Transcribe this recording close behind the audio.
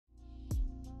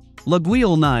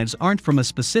Laguiole knives aren't from a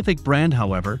specific brand,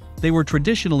 however, they were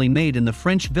traditionally made in the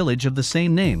French village of the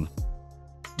same name.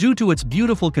 Due to its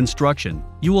beautiful construction,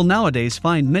 you will nowadays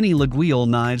find many Laguiole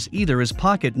knives either as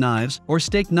pocket knives or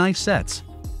steak knife sets.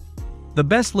 The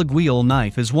best Laguiole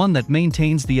knife is one that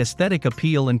maintains the aesthetic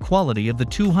appeal and quality of the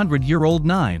 200-year-old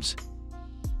knives.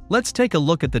 Let's take a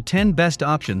look at the 10 best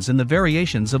options in the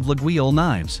variations of Laguiole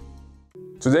knives.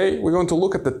 Today we're going to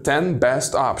look at the 10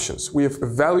 best options. We have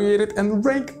evaluated and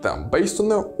ranked them based on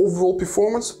their overall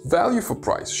performance, value for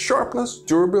price, sharpness,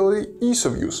 durability, ease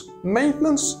of use,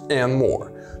 maintenance, and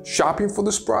more. Shopping for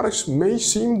these products may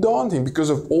seem daunting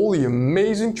because of all the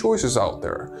amazing choices out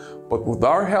there, but with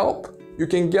our help, you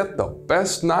can get the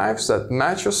best knives that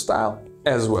match your style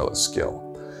as well as skill.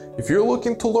 If you're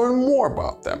looking to learn more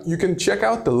about them, you can check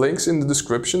out the links in the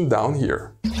description down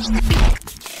here.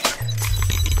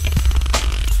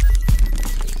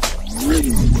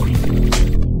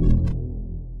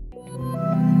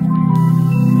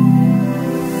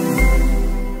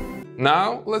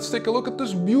 Now, let's take a look at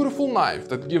this beautiful knife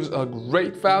that gives a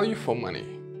great value for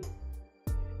money.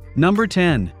 Number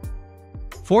 10.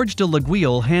 Forge de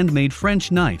Laguiole Handmade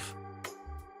French Knife.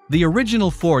 The original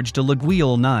Forge de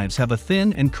Laguiole knives have a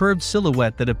thin and curved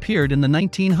silhouette that appeared in the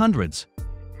 1900s.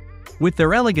 With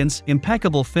their elegance,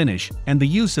 impeccable finish, and the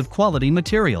use of quality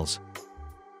materials,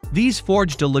 these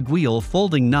Forge de Laguiole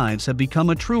folding knives have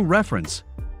become a true reference.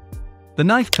 The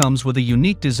knife comes with a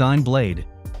unique design blade.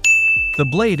 The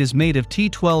blade is made of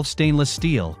T12 stainless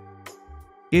steel.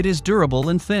 It is durable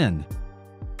and thin.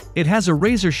 It has a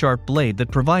razor-sharp blade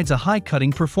that provides a high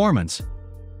cutting performance.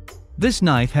 This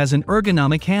knife has an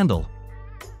ergonomic handle.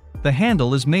 The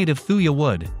handle is made of thuya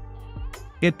wood.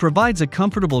 It provides a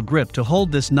comfortable grip to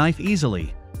hold this knife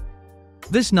easily.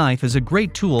 This knife is a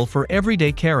great tool for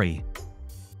everyday carry.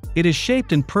 It is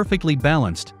shaped and perfectly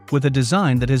balanced, with a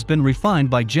design that has been refined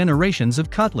by generations of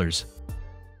cutlers.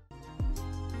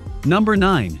 Number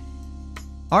 9.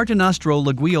 Artenostro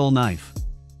Laguiole Knife.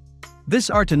 This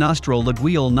Artenostro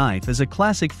Laguiole knife is a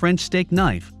classic French steak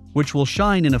knife, which will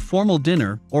shine in a formal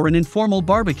dinner or an informal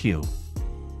barbecue.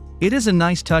 It is a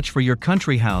nice touch for your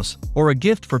country house or a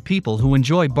gift for people who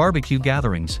enjoy barbecue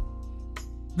gatherings.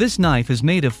 This knife is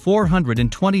made of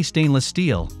 420 stainless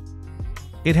steel.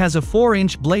 It has a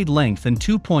 4-inch blade length and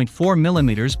 2.4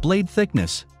 mm blade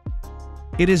thickness.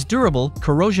 It is durable,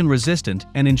 corrosion-resistant,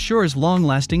 and ensures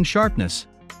long-lasting sharpness.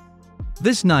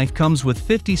 This knife comes with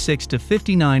 56 to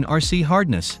 59 RC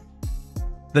hardness.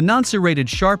 The non-serrated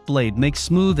sharp blade makes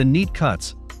smooth and neat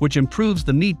cuts, which improves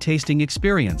the meat tasting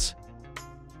experience.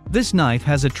 This knife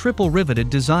has a triple riveted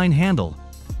design handle.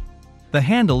 The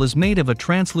handle is made of a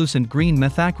translucent green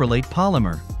methacrylate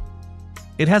polymer.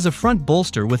 It has a front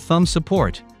bolster with thumb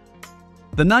support.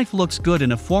 The knife looks good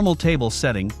in a formal table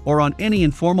setting or on any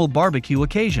informal barbecue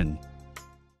occasion.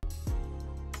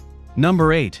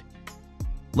 Number 8.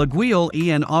 Laguiole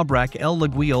en AUBRAC L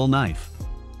Laguiole Knife.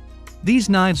 These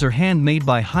knives are handmade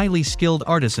by highly skilled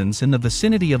artisans in the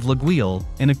vicinity of Laguiole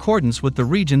in accordance with the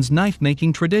region's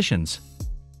knife-making traditions.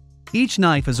 Each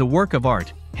knife is a work of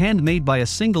art, handmade by a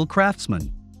single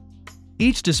craftsman.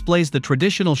 Each displays the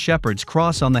traditional shepherd's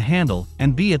cross on the handle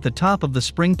and B at the top of the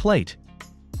spring plate.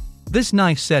 This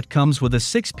knife set comes with a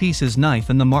 6-pieces knife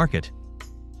in the market.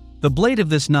 The blade of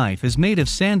this knife is made of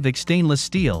Sandvik stainless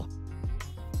steel.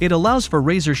 It allows for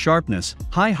razor sharpness,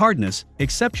 high hardness,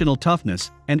 exceptional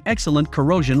toughness, and excellent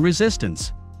corrosion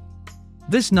resistance.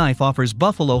 This knife offers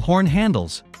buffalo horn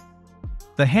handles.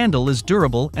 The handle is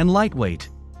durable and lightweight.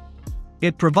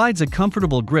 It provides a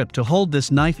comfortable grip to hold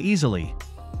this knife easily.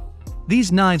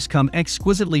 These knives come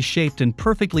exquisitely shaped and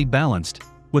perfectly balanced,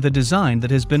 with a design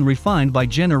that has been refined by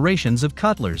generations of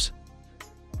cutlers.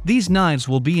 These knives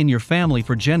will be in your family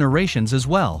for generations as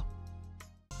well.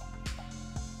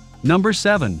 Number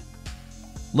 7.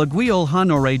 Laguiole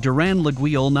Honore Durand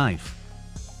Laguiole Knife.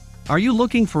 Are you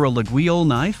looking for a Laguiole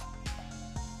knife?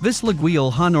 This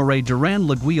Laguiole Honore Durand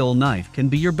Laguiole knife can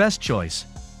be your best choice.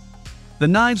 The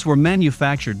knives were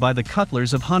manufactured by the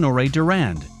cutlers of Honore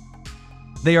Durand.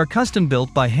 They are custom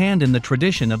built by hand in the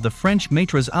tradition of the French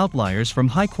maîtres outliers from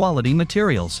high-quality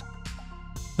materials.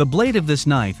 The blade of this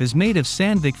knife is made of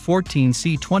Sandvik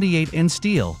 14C28N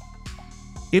steel.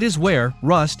 It is wear,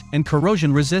 rust, and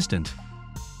corrosion resistant.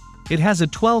 It has a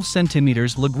 12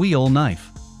 cm Laguiole knife.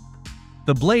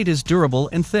 The blade is durable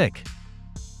and thick.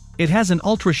 It has an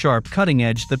ultra-sharp cutting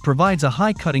edge that provides a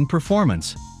high cutting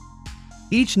performance.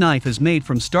 Each knife is made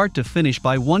from start to finish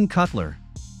by one cutler.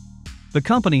 The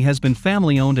company has been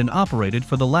family-owned and operated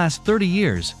for the last 30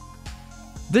 years.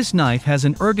 This knife has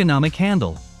an ergonomic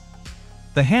handle.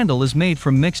 The handle is made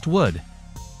from mixed wood.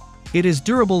 It is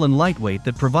durable and lightweight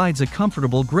that provides a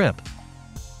comfortable grip.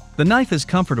 The knife is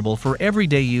comfortable for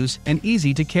everyday use and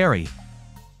easy to carry.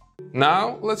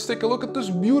 Now, let's take a look at this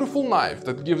beautiful knife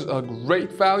that gives a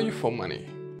great value for money.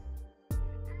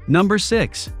 Number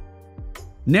 6.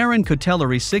 Neron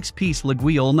Coutellerie 6-piece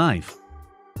Laguiole knife.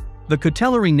 The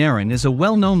Coutellerie Neron is a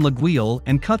well-known Laguiole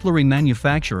and cutlery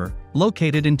manufacturer,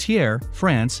 located in Thiers,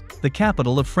 France, the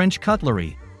capital of French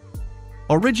cutlery.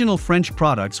 Original French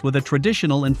products with a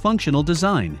traditional and functional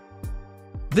design.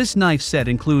 This knife set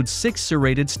includes 6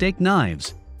 serrated steak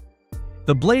knives.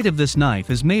 The blade of this knife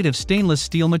is made of stainless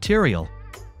steel material.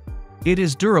 It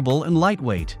is durable and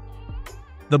lightweight.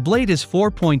 The blade is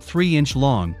 4.3 inch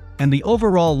long, and the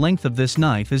overall length of this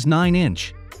knife is 9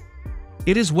 inch.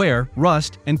 It is wear,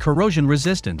 rust, and corrosion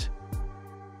resistant.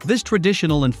 This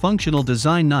traditional and functional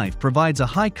design knife provides a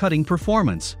high cutting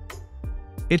performance.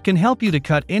 It can help you to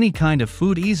cut any kind of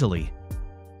food easily.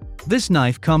 This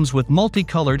knife comes with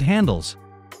multicolored handles.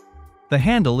 The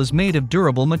handle is made of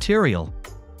durable material.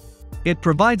 It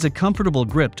provides a comfortable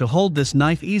grip to hold this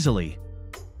knife easily.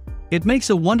 It makes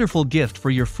a wonderful gift for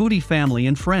your foodie family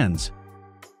and friends.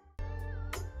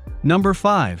 Number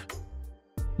 5.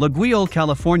 Laguiole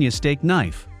California Steak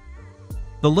Knife.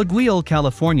 The Laguiole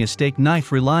California steak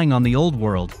knife, relying on the old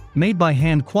world, made by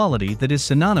hand quality that is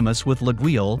synonymous with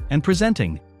Laguiole and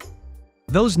presenting.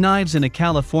 Those knives in a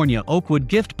California oakwood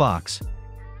gift box.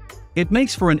 It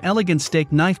makes for an elegant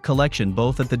steak knife collection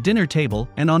both at the dinner table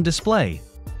and on display.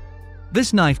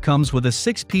 This knife comes with a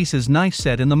 6 pieces knife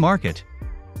set in the market.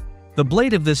 The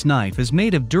blade of this knife is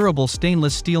made of durable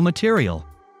stainless steel material.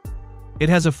 It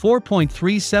has a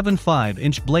 4.375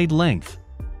 inch blade length.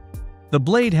 The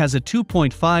blade has a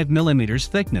 2.5 mm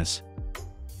thickness.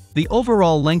 The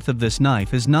overall length of this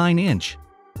knife is 9 inch.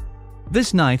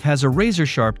 This knife has a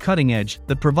razor-sharp cutting edge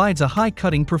that provides a high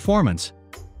cutting performance.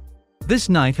 This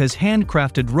knife has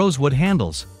handcrafted rosewood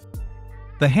handles.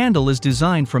 The handle is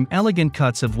designed from elegant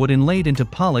cuts of wood inlaid into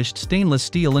polished stainless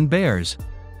steel and bears.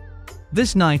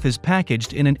 This knife is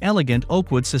packaged in an elegant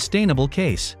oakwood sustainable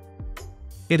case.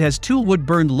 It has 2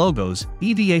 wood-burned logos,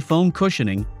 EVA foam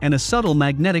cushioning, and a subtle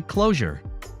magnetic closure.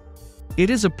 It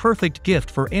is a perfect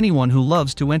gift for anyone who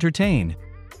loves to entertain.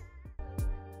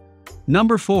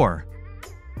 Number 4.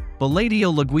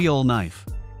 Baladeo Laguiole Knife.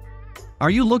 Are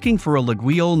you looking for a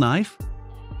Laguiole knife?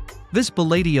 This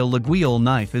Baladeo Laguiole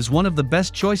knife is one of the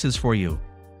best choices for you.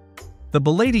 The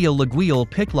Baladeo Laguiole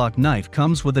picklock knife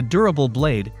comes with a durable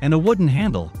blade and a wooden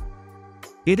handle.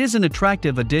 It is an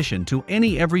attractive addition to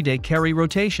any everyday carry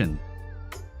rotation.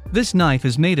 This knife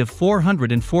is made of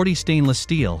 440 stainless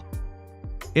steel.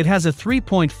 It has a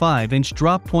 3.5 inch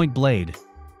drop point blade.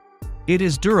 It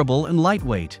is durable and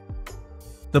lightweight.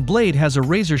 The blade has a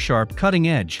razor-sharp cutting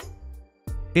edge.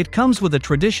 It comes with a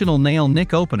traditional nail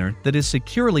nick opener that is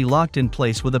securely locked in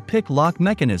place with a pick lock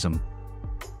mechanism.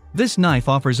 This knife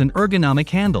offers an ergonomic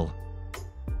handle.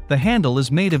 The handle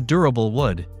is made of durable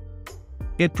wood.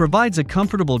 It provides a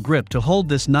comfortable grip to hold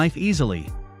this knife easily.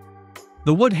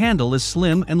 The wood handle is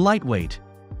slim and lightweight.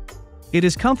 It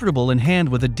is comfortable in hand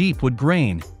with a deep wood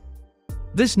grain.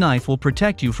 This knife will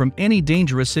protect you from any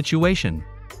dangerous situation.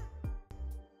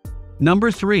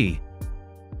 Number 3.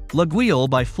 Laguiole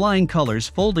by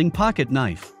Flyingcolors Folding Pocket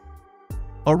Knife.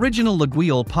 Original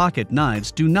Laguiole pocket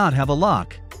knives do not have a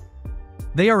lock.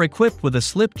 They are equipped with a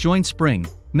slip joint spring,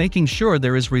 making sure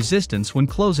there is resistance when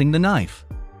closing the knife.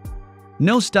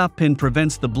 No stop pin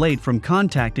prevents the blade from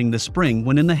contacting the spring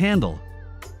when in the handle.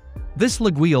 This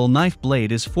Laguiole knife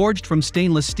blade is forged from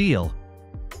stainless steel.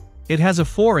 It has a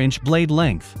 4-inch blade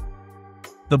length.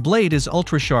 The blade is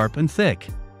ultra-sharp and thick.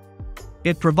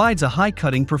 It provides a high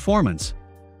cutting performance.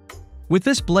 With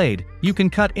this blade, you can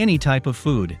cut any type of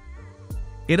food.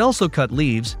 It also cuts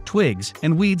leaves, twigs,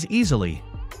 and weeds easily.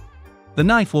 The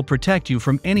knife will protect you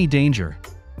from any danger.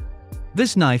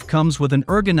 This knife comes with an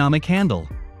ergonomic handle.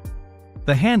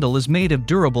 The handle is made of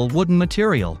durable wooden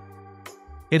material.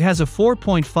 It has a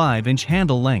 4.5 inch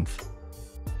handle length.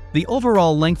 The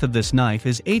overall length of this knife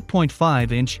is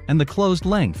 8.5 inch and the closed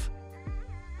length.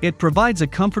 It provides a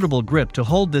comfortable grip to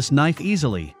hold this knife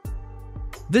easily.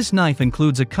 This knife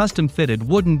includes a custom-fitted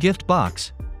wooden gift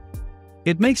box.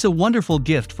 It makes a wonderful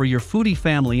gift for your foodie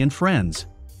family and friends.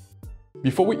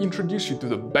 Before we introduce you to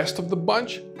the best of the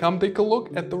bunch, come take a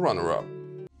look at the runner-up.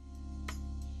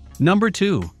 Number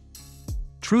 2.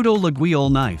 Trudeau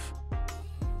Laguiole Knife.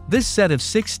 This set of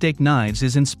 6 steak knives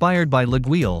is inspired by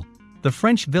Laguiole, the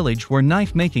French village where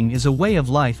knife making is a way of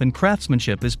life and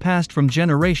craftsmanship is passed from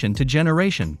generation to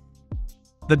generation.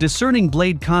 The discerning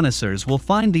blade connoisseurs will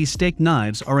find these steak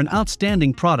knives are an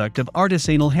outstanding product of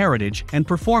artisanal heritage and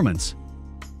performance.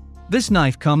 This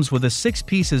knife comes with a 6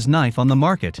 pieces knife on the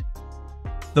market.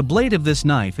 The blade of this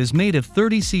knife is made of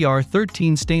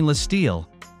 30cr13 stainless steel.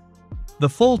 The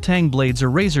full tang blades are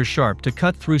razor sharp to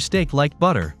cut through steak like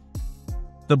butter.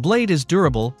 The blade is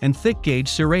durable and thick gauge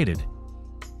serrated.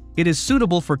 It is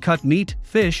suitable for cut meat,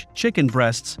 fish, chicken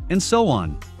breasts, and so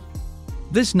on.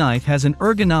 This knife has an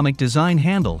ergonomic design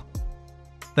handle.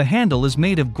 The handle is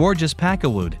made of gorgeous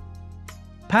pakkawood.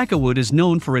 Pakkawood is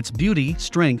known for its beauty,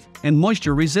 strength, and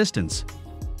moisture resistance.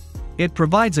 It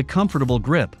provides a comfortable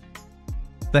grip.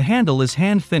 The handle is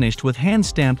hand-finished with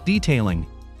hand-stamped detailing.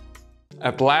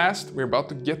 At last, we're about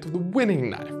to get to the winning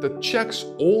knife that checks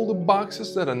all the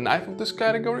boxes that a knife of this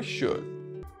category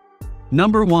should.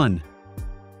 Number 1.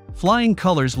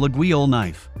 Flyingcolors Laguiole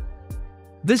Knife.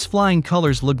 This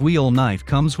Flyingcolors Laguiole knife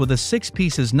comes with a 6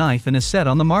 pieces knife in a set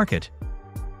on the market.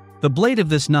 The blade of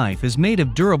this knife is made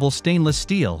of durable stainless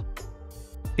steel.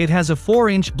 It has a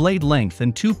 4-inch blade length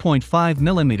and 2.5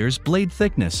 mm blade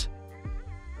thickness.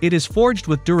 It is forged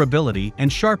with durability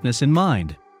and sharpness in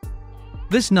mind.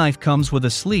 This knife comes with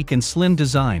a sleek and slim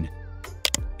design.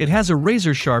 It has a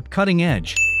razor-sharp cutting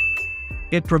edge.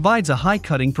 It provides a high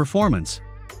cutting performance.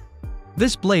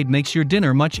 This blade makes your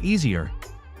dinner much easier.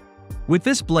 With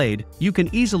this blade, you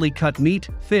can easily cut meat,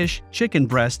 fish, chicken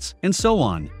breasts, and so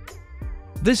on.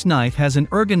 This knife has an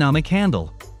ergonomic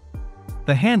handle.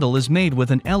 The handle is made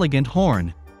with an elegant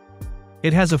horn.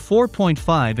 It has a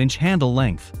 4.5-inch handle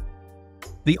length.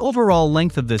 The overall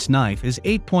length of this knife is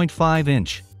 8.5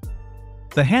 inch.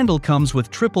 The handle comes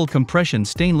with triple compression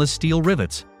stainless steel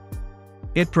rivets.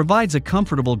 It provides a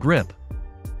comfortable grip.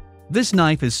 This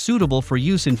knife is suitable for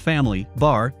use in family,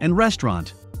 bar, and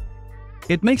restaurant.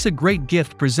 It makes a great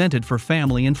gift presented for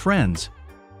family and friends.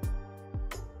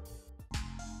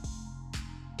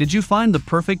 Did you find the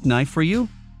perfect knife for you?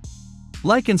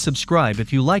 Like and subscribe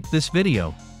if you liked this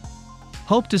video.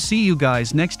 Hope to see you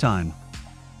guys next time.